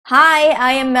Hi,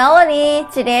 I am Melanie.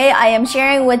 Today I am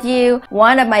sharing with you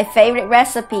one of my favorite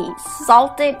recipes,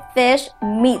 salted fish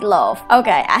meatloaf.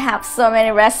 Okay, I have so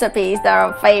many recipes that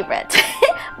are favorite,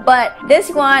 but this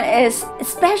one is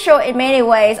special in many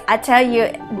ways. I tell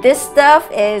you, this stuff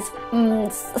is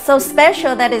so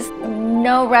special that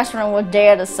no restaurant will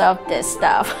dare to serve this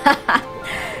stuff.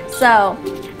 So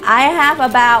I have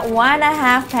about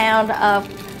 1.5 pounds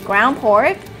of ground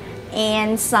pork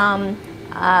and some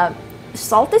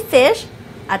salted fish.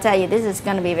 I tell you, this is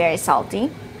going to be very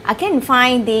salty. I couldn't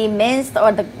find the minced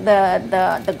or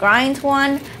the grind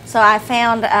one, so I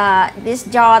found this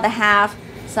jar that have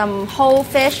some whole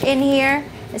fish in here.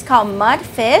 It's called mud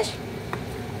fish.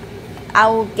 I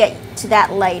will get to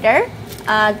that later.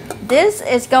 This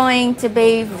is going to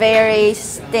be very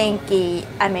stinky.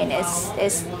 I mean,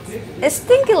 it's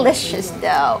stinky-licious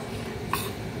though.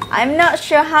 I'm not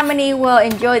sure how many will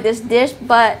enjoy this dish,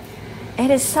 but it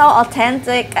is so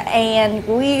authentic and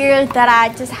weird that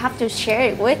I just have to share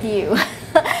it with you.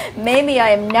 Maybe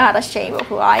I am not ashamed of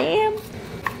who I am.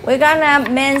 We're gonna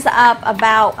mince up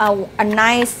about a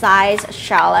nice size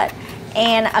shallot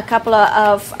and a couple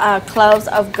of cloves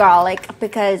of garlic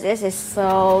because this is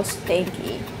so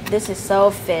stinky. This is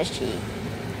so fishy.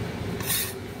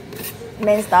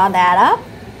 Minced all that up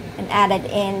and add it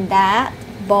in that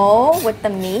bowl with the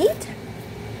meat.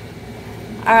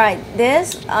 Alright,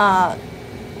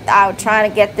 I'll try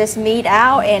to get this meat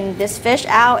out and this fish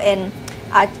out, and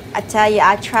I tell you,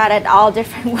 I tried it all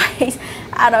different ways.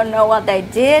 I don't know what they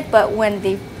did, but when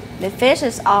the fish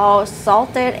is all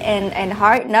salted and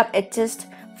hardened up, it just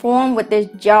formed with this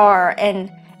jar,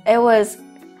 and it was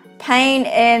pain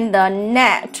in the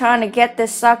neck trying to get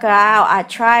this sucker out. I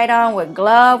tried on with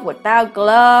glove, without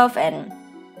glove, and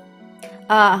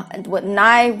with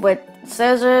knife, with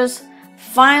scissors.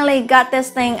 Finally got this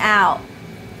thing out.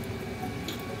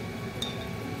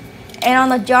 And on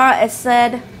the jar it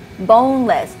said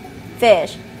boneless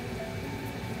fish.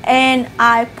 And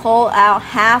I pulled out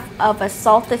half of a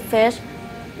salted fish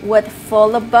with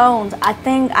full of bones. I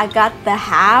think I got the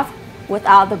half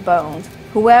without the bones.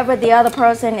 Whoever the other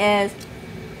person is,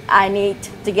 I need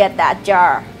to get that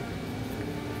jar.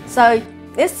 So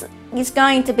this is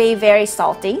going to be very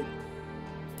salty.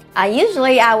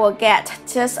 Usually I will get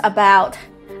just about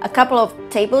a couple of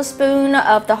tablespoons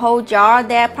of the whole jar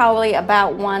there, probably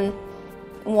about one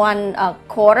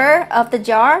quarter of the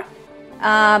jar.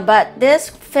 But this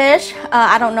fish,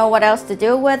 I don't know what else to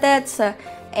do with it, so,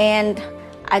 and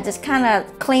I just kind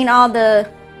of clean all the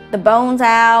bones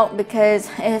out because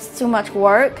it's too much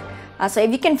work. So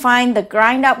if you can find the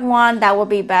grind up one, that would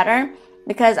be better,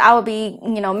 because I will be,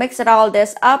 mixing all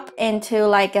this up into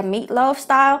like a meatloaf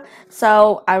style.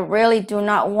 So I really do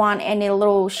not want any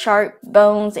little sharp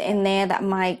bones in there that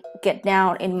might get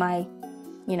down in my,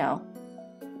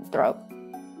 throat.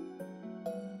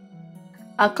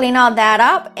 I'll clean all that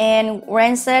up and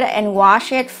rinse it and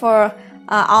wash it for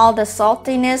all the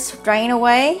saltiness drain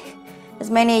away. As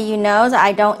many of you know,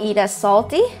 I don't eat as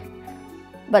salty,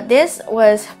 but this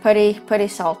was pretty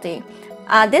salty.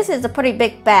 This is a pretty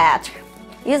big batch.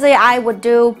 Usually I would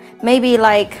do maybe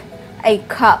like a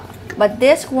cup, but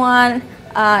this one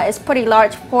is pretty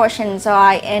large portion, so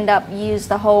I end up use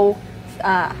the whole,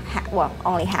 well,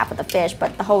 only half of the fish,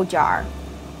 but the whole jar.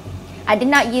 I did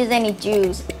not use any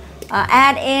juice.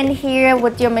 Add in here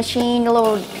with your machine a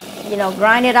little,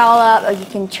 grind it all up, or you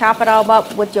can chop it all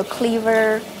up with your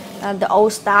cleaver, the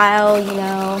old style,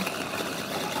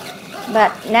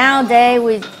 But nowadays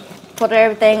we put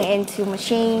everything into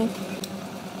machine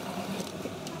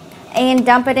and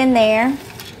dump it in there.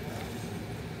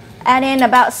 Add in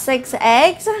about 6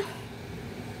 eggs.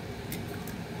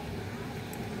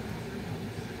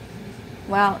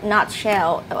 Well, not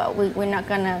shell. We're not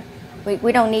gonna.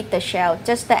 We don't need the shell,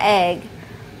 just the egg.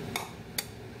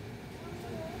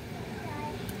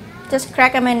 Just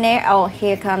crack them in there. Oh,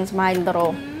 here comes my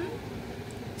little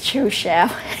shoe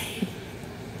shell.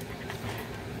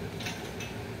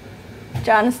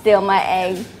 Trying to steal my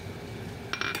egg.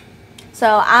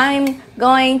 So I'm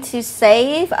going to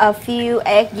save a few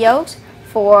egg yolks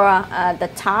for the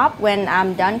top when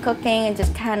I'm done cooking, and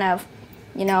just kind of,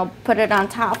 put it on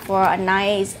top for a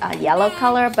nice yellow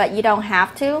color, but you don't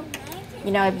have to.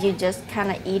 If you just kind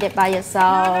of eat it by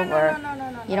yourself, or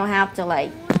you don't have to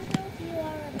like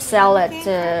sell it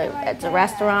at the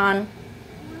restaurant.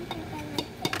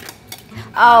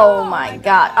 Oh my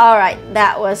God. All right,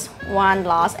 that was one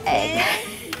lost egg.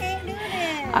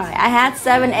 All right, I had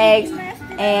 7 eggs,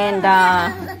 and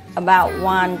about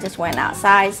 1 just went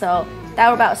outside, so that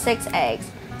were about 6 eggs.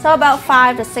 So about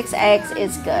 5 to 6 eggs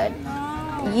is good.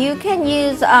 You can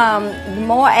use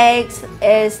more eggs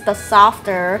is the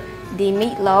softer the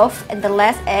meatloaf, and the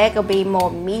less egg will be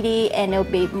more meaty and it'll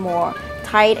be more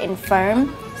tight and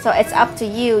firm. So it's up to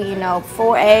you, you know,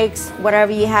 4 eggs,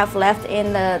 whatever you have left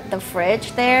in the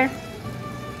fridge there.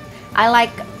 I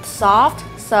like soft,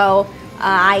 so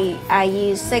I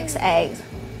use 6 eggs.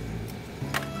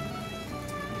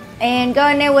 And go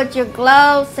in there with your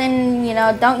gloves, and you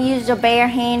know, don't use your bare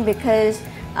hand, because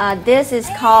this is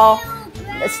called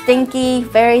stinky,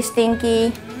 very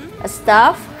stinky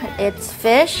stuff. It's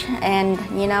fish, and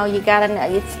you know, you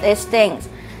gotta, it stinks.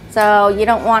 So you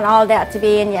don't want all that to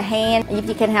be in your hand if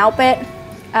you can help it.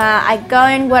 I go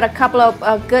in with a couple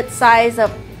of good size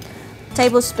of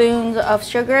tablespoons of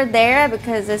sugar there,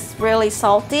 because it's really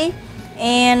salty,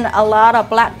 and a lot of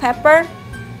black pepper,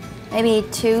 maybe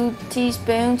 2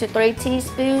 teaspoons to 3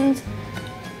 teaspoons,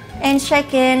 and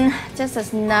shake in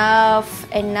just enough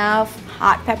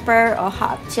hot pepper or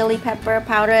hot chili pepper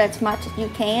powder, as much as you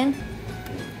can,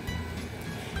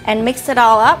 and mix it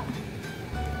all up.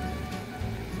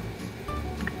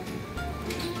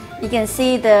 You can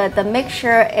see the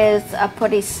mixture is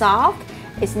pretty soft.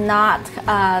 It's not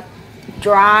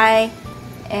dry,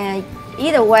 and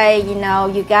either way, you know,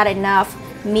 you got enough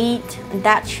meat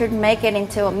that should make it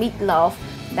into a meatloaf.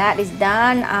 That is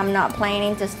done. I'm not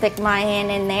planning to stick my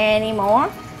hand in there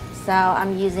anymore, so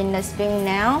I'm using the spoon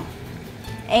now.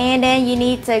 And then you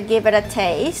need to give it a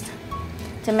taste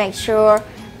to make sure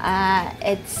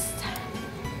it's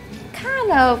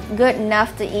kind of good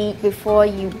enough to eat before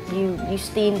you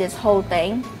steam this whole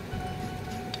thing.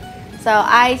 So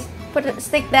I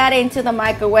stick that into the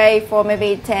microwave for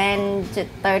maybe 10 to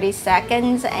 30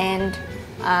 seconds and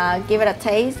give it a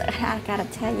taste. I gotta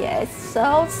tell you, it's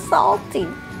so salty.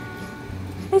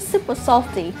 It's super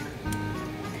salty,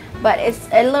 but it's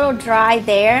a little dry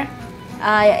there.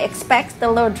 Expect the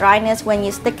little dryness when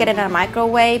you stick it in a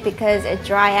microwave, because it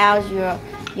dry out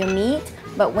your meat.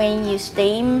 But when you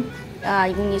steam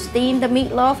the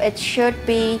meatloaf, it should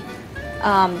be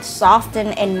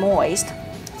softened and moist.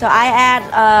 So I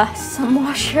add some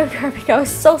more sugar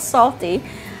because it's so salty.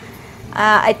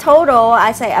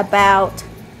 I say about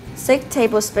 6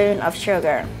 tablespoons of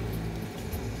sugar.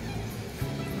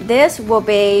 This will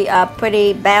be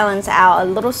pretty balanced out, a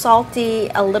little salty,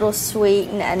 a little sweet,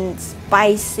 and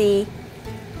spicy.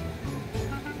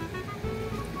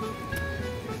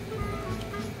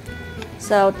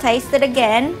 So taste it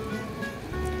again,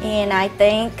 and I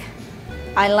think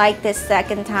I like this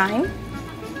second time.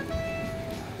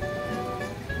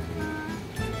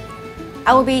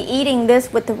 I will be eating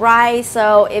this with rice,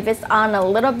 so if it's on a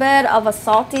little bit of a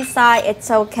salty side,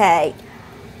 it's okay.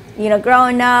 You know,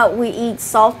 growing up, we eat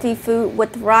salty food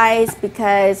with rice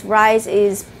because rice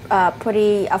is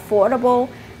pretty affordable,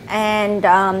 and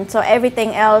so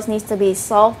everything else needs to be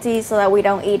salty so that we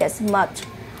don't eat as much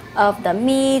of the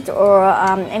meat or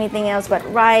anything else but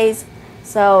rice,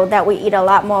 so that we eat a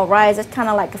lot more rice. It's kind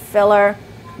of like a filler,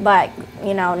 but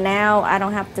you know, now I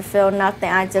don't have to fill nothing.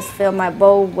 I just fill my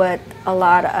bowl with a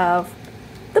lot of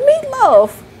the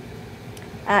meatloaf.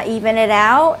 Even it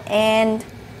out and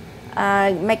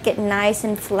make it nice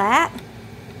and flat.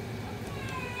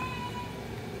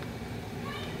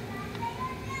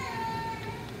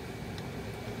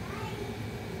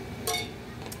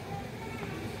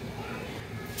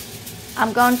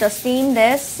 I'm going to steam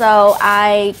this, so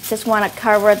I just want to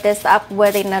cover this up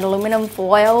with an aluminum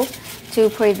foil to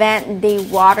prevent the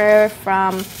water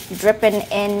from dripping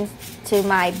into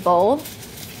my bowl.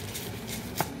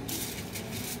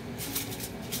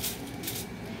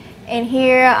 And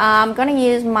here I'm going to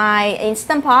use my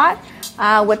Instant Pot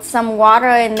with some water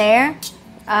in there.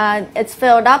 It's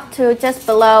filled up to just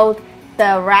below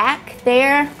the rack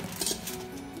there.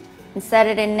 And set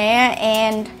it in there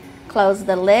and close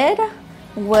the lid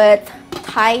with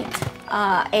tight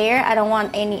air. I don't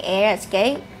want any air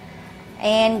escape.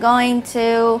 And going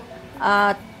to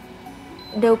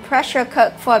do pressure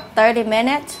cook for 30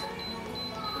 minutes.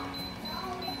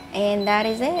 And that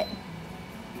is it.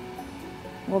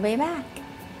 We'll be back.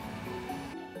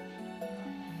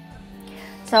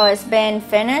 So it's been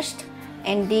finished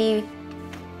and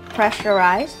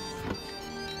depressurized.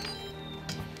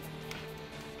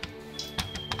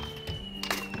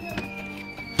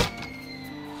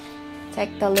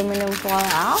 Take the aluminum foil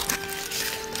out.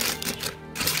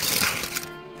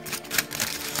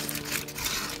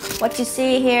 What you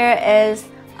see here is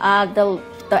the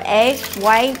egg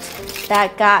white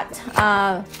that got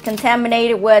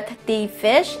contaminated with the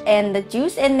fish and the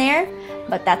juice in there,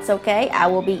 but that's okay. I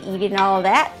will be eating all of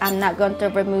that. I'm not going to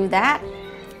remove that.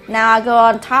 Now I go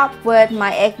on top with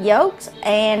my egg yolks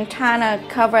and kind of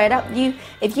cover it up.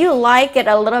 If you like it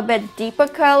a little bit deeper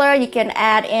color, you can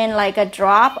add in like a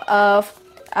drop of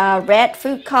red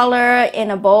food color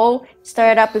in a bowl.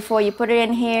 Stir it up before you put it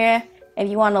in here. If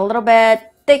you want a little bit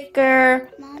thicker,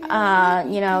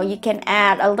 you know, you can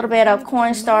add a little bit of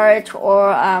cornstarch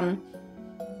or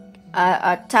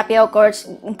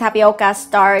tapioca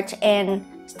starch and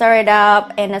stir it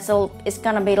up, and it's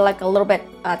gonna be like a little bit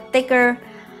thicker.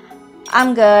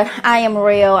 I'm good. I am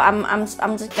real. I'm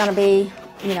just gonna be,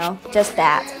 you know, just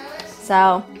that.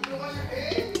 So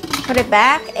put it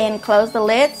back and close the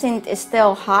lid since it's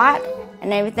still hot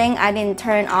and everything. I didn't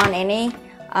turn on any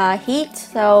heat,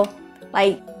 so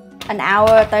like an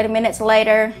hour, 30 minutes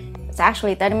later, it's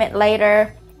actually 30 minutes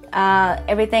later,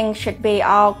 everything should be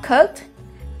all cooked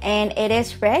and it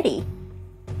is ready.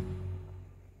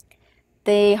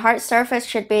 The hard surface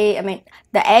should be,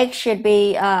 the egg should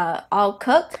be all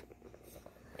cooked.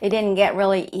 It didn't get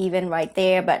really even right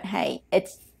there, but hey,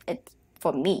 it's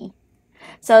for me.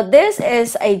 So this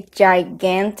is a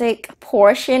gigantic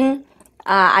portion.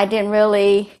 I didn't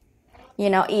really,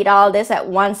 you know, eat all this at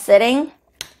one sitting.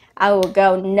 I will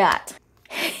go nut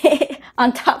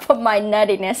on top of my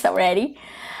nuttiness already.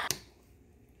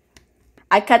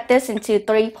 I cut this into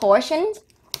 3 portions.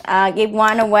 Give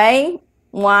one away.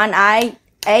 One I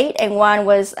ate and one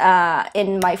was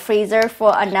in my freezer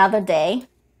for another day.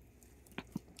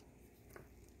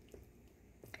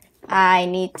 I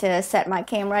need to set my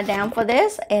camera down for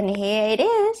this, and here it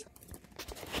is.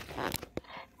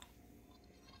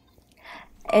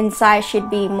 Inside should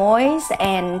be moist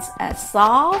and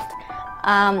soft.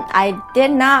 I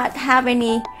did not have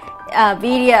any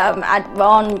video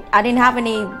I didn't have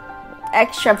any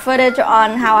extra footage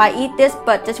on how I eat this,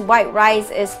 but this white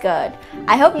rice is good.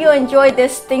 I hope you enjoyed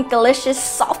this delicious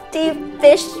salty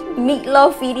fish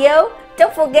meatloaf video.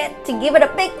 Don't forget to give it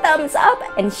a big thumbs up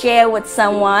and share with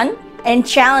someone and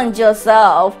challenge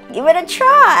yourself. Give it a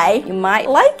try. You might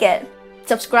like it.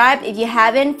 Subscribe if you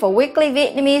haven't for weekly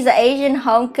Vietnamese or Asian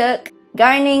home cook,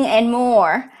 gardening, and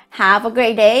more. Have a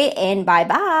great day and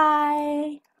bye-bye.